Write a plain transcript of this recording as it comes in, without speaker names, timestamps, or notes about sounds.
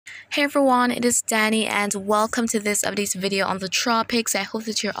Hey everyone, it is Dani and welcome to this update video on the tropics. I hope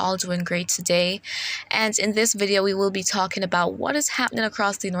that you're all doing great today. And in this video, we will be talking about what is happening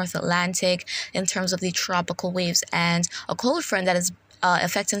across the North Atlantic in terms of the tropical waves and a cold front that is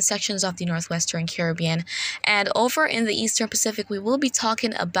affecting sections of the northwestern Caribbean. And over in the eastern Pacific, we will be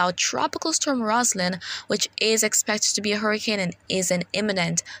talking about Tropical Storm Roslyn, which is expected to be a hurricane and is an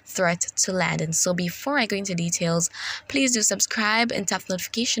imminent threat to land. And so before I go into details, please do subscribe and tap the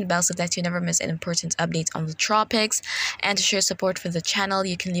notification bell so that you never miss an important update on the tropics. And to show support for the channel,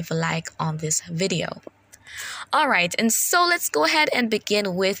 you can leave a like on this video. Alright, and so let's go ahead and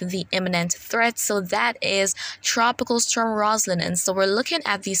begin with the imminent threat. So that is Tropical Storm Roslyn. And so we're looking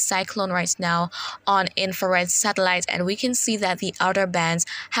at the cyclone right now on infrared satellite, and we can see that the outer bands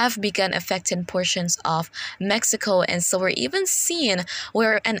have begun affecting portions of Mexico. And so we're even seeing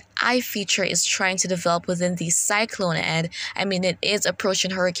where an eye feature is trying to develop within the cyclone. And I mean, it is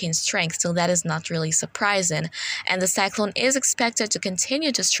approaching hurricane strength, so that is not really surprising. And the cyclone is expected to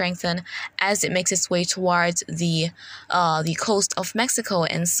continue to strengthen as it makes its way towards the coast of Mexico.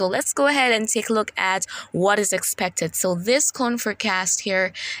 And so let's go ahead and take a look at what is expected. So this cone forecast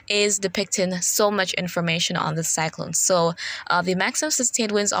here is depicting so much information on the cyclone. So the maximum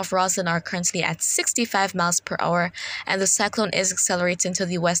sustained winds of Roslyn are currently at 65 miles per hour, and the cyclone is accelerating to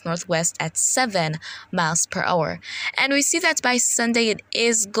the west-northwest at 7 miles per hour. And we see that by Sunday it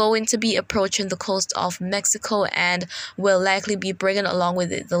is going to be approaching the coast of Mexico and will likely be bringing along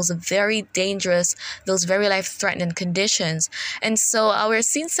with it those very dangerous, those very life-threatening conditions. And so we're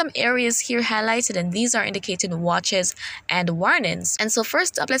seeing some areas here highlighted, and these are indicating watches and warnings. And so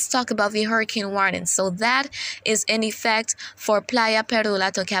first up, let's talk about the hurricane warning. So that is in effect for Playa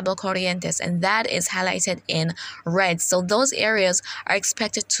Perula to Cabo Corrientes, and that is highlighted in red. So those areas are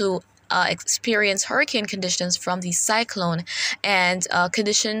expected to experience hurricane conditions from the cyclone, and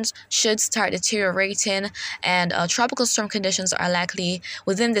conditions should start deteriorating, and tropical storm conditions are likely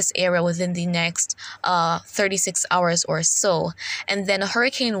within this area within the next 36 hours or so. And then a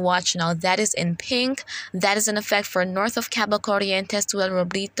hurricane watch, now that is in pink, that is in effect for north of Cabo Corrientes to El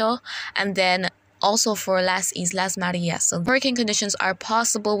Roblito, and then also for Las Islas Marias. So hurricane conditions are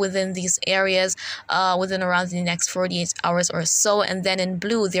possible within these areas within around the next 48 hours or so. And then in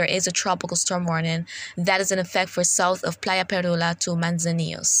blue, there is a tropical storm warning that is in effect for south of Playa Perula to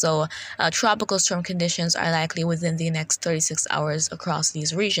Manzanillo. So tropical storm conditions are likely within the next 36 hours across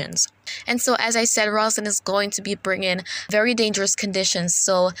these regions. And so, as I said, Roslyn is going to be bringing very dangerous conditions.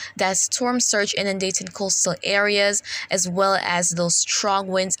 So that storm surge inundating coastal areas, as well as those strong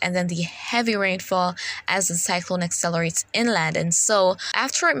winds, and then the heavy rainfall as the cyclone accelerates inland. And so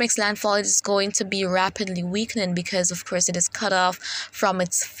after it makes landfall, it is going to be rapidly weakening because, of course, it is cut off from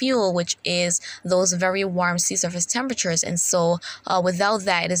its fuel, which is those very warm sea surface temperatures. And so without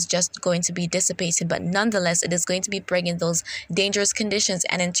that, it is just going to be dissipated. But nonetheless, it is going to be bringing those dangerous conditions.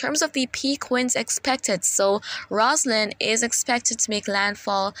 And in terms of the peak winds expected, so Roslyn is expected to make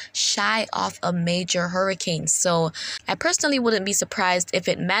landfall shy of a major hurricane. So I personally wouldn't be surprised if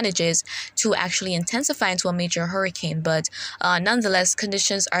it manages to actually intensify into a major hurricane, but nonetheless,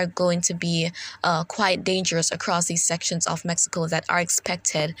 conditions are going to be quite dangerous across these sections of Mexico that are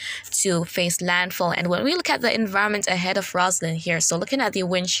expected to face landfall. And when we look at the environment ahead of Roslyn here, so looking at the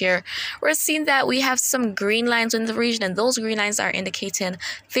wind shear, we're seeing that we have some green lines in the region, and those green lines are indicating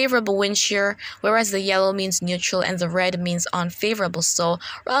favorable wind shear, whereas the yellow means neutral and the red means unfavorable. So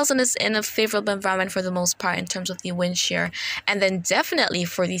Roslyn is in a favorable environment for the most part in terms of the wind shear, and then definitely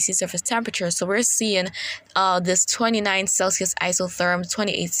for the sea surface temperature. So we're seeing this 29 Celsius isotherm,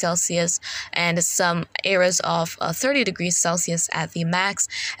 28 Celsius, and some areas of 30 degrees Celsius at the max.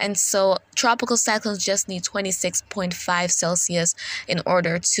 And so tropical cyclones just need 26.5 Celsius in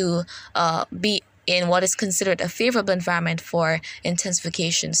order to be in what is considered a favorable environment for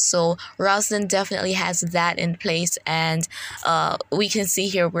intensification. So Roslyn definitely has that in place, and we can see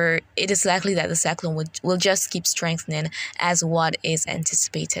here where it is likely that the cyclone will just keep strengthening as what is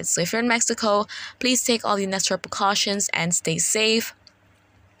anticipated. So if you're in Mexico, please take all the necessary precautions and stay safe,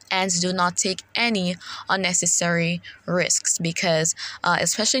 and do not take any unnecessary risks, because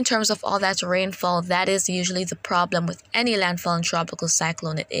especially in terms of all that rainfall, that is usually the problem with any landfall and tropical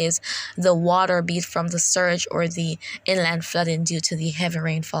cyclone. It is the water, be it from the surge or the inland flooding due to the heavy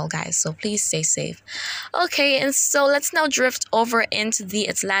rainfall, guys. So please stay safe. Okay, and so let's now drift over into the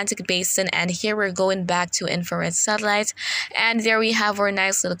Atlantic basin, and here we're going back to infrared satellite, and there we have our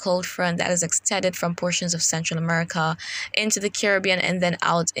nice little cold front that is extended from portions of Central America into the Caribbean and then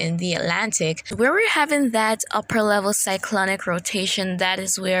out in the Atlantic, where we're having that upper level cyclonic rotation. That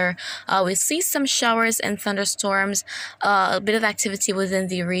is where we see some showers and thunderstorms, a bit of activity within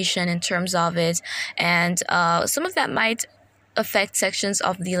the region in terms of it, and some of that might affect sections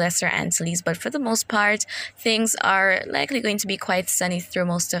of the Lesser Antilles, but for the most part, things are likely going to be quite sunny through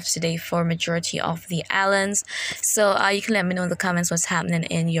most of today for majority of the islands. So you can let me know in the comments what's happening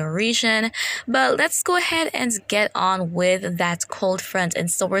in your region. But let's go ahead and get on with that cold front.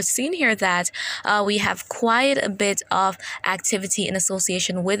 And so we're seeing here that we have quite a bit of activity in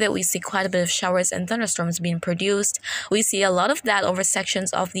association with it. We see quite a bit of showers and thunderstorms being produced. We see a lot of that over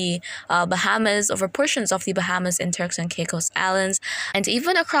sections of the Bahamas, over portions of the Bahamas and Turks and Caicos Islands, and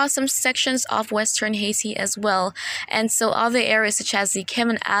even across some sections of Western Haiti as well. And so other areas such as the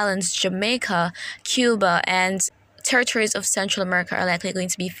Cayman Islands, Jamaica, Cuba, and territories of Central America are likely going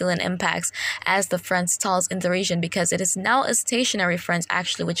to be feeling impacts as the front stalls in the region, because it is now a stationary front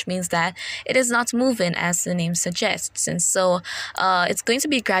actually, which means that it is not moving as the name suggests. And so it's going to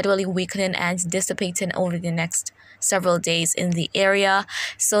be gradually weakening and dissipating over the next several days in the area.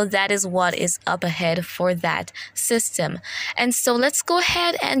 So that is what is up ahead for that system. And so let's go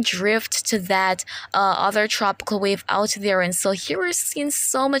ahead and drift to that other tropical wave out there. And so here we're seeing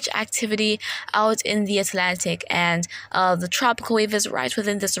so much activity out in the Atlantic, and the tropical wave is right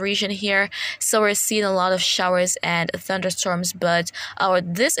within this region here. So we're seeing a lot of showers and thunderstorms, but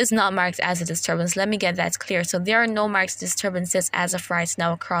this is not marked as a disturbance. Let me get that clear. So there are no marked disturbances as of right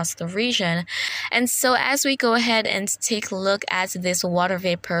now across the region. And so as we go ahead and take a look at this water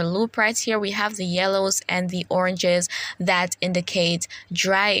vapor loop right here, we have the yellows and the oranges that indicate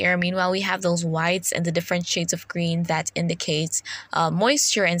dry air. Meanwhile, we have those whites and the different shades of green that indicates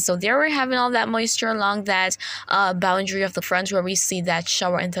moisture. And so there we're having all that moisture along that boundary of the front, where we see that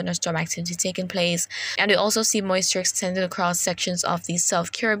shower and thunderstorm activity taking place. And we also see moisture extended across sections of the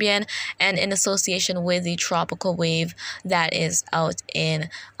South Caribbean and in association with the tropical wave that is out in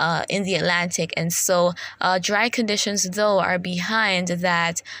the Atlantic. And so dry conditions though are behind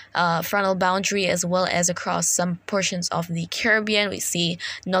that frontal boundary, as well as across some portions of the Caribbean. We see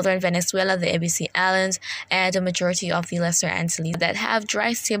northern Venezuela, the ABC Islands, and a majority of the Lesser Antilles that have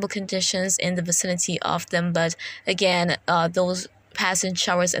dry stable conditions in the vicinity of them. But again, those passing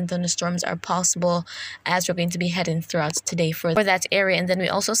showers and thunderstorms are possible as we're going to be heading throughout today for that area. And then we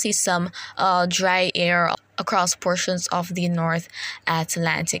also see some dry air across portions of the North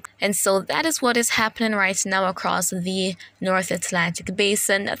Atlantic. And so that is what is happening right now across the North Atlantic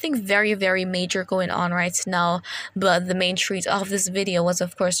basin. Nothing very, very major going on right now, but the main treat of this video was,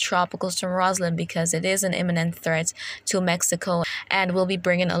 of course, Tropical Storm Roslyn, because it is an imminent threat to Mexico and will be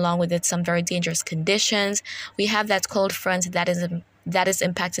bringing along with it some very dangerous conditions. We have that cold front that is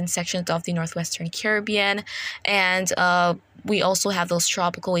impacting sections of the northwestern Caribbean, and we also have those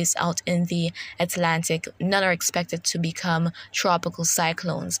tropical waves out in the Atlantic. None are expected to become tropical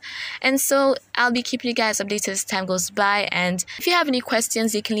cyclones. And so I'll be keeping you guys updated as time goes by. And if you have any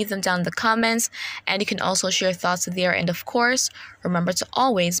questions, you can leave them down in the comments. And you can also share your thoughts there. And of course, remember to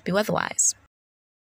always be weatherwise.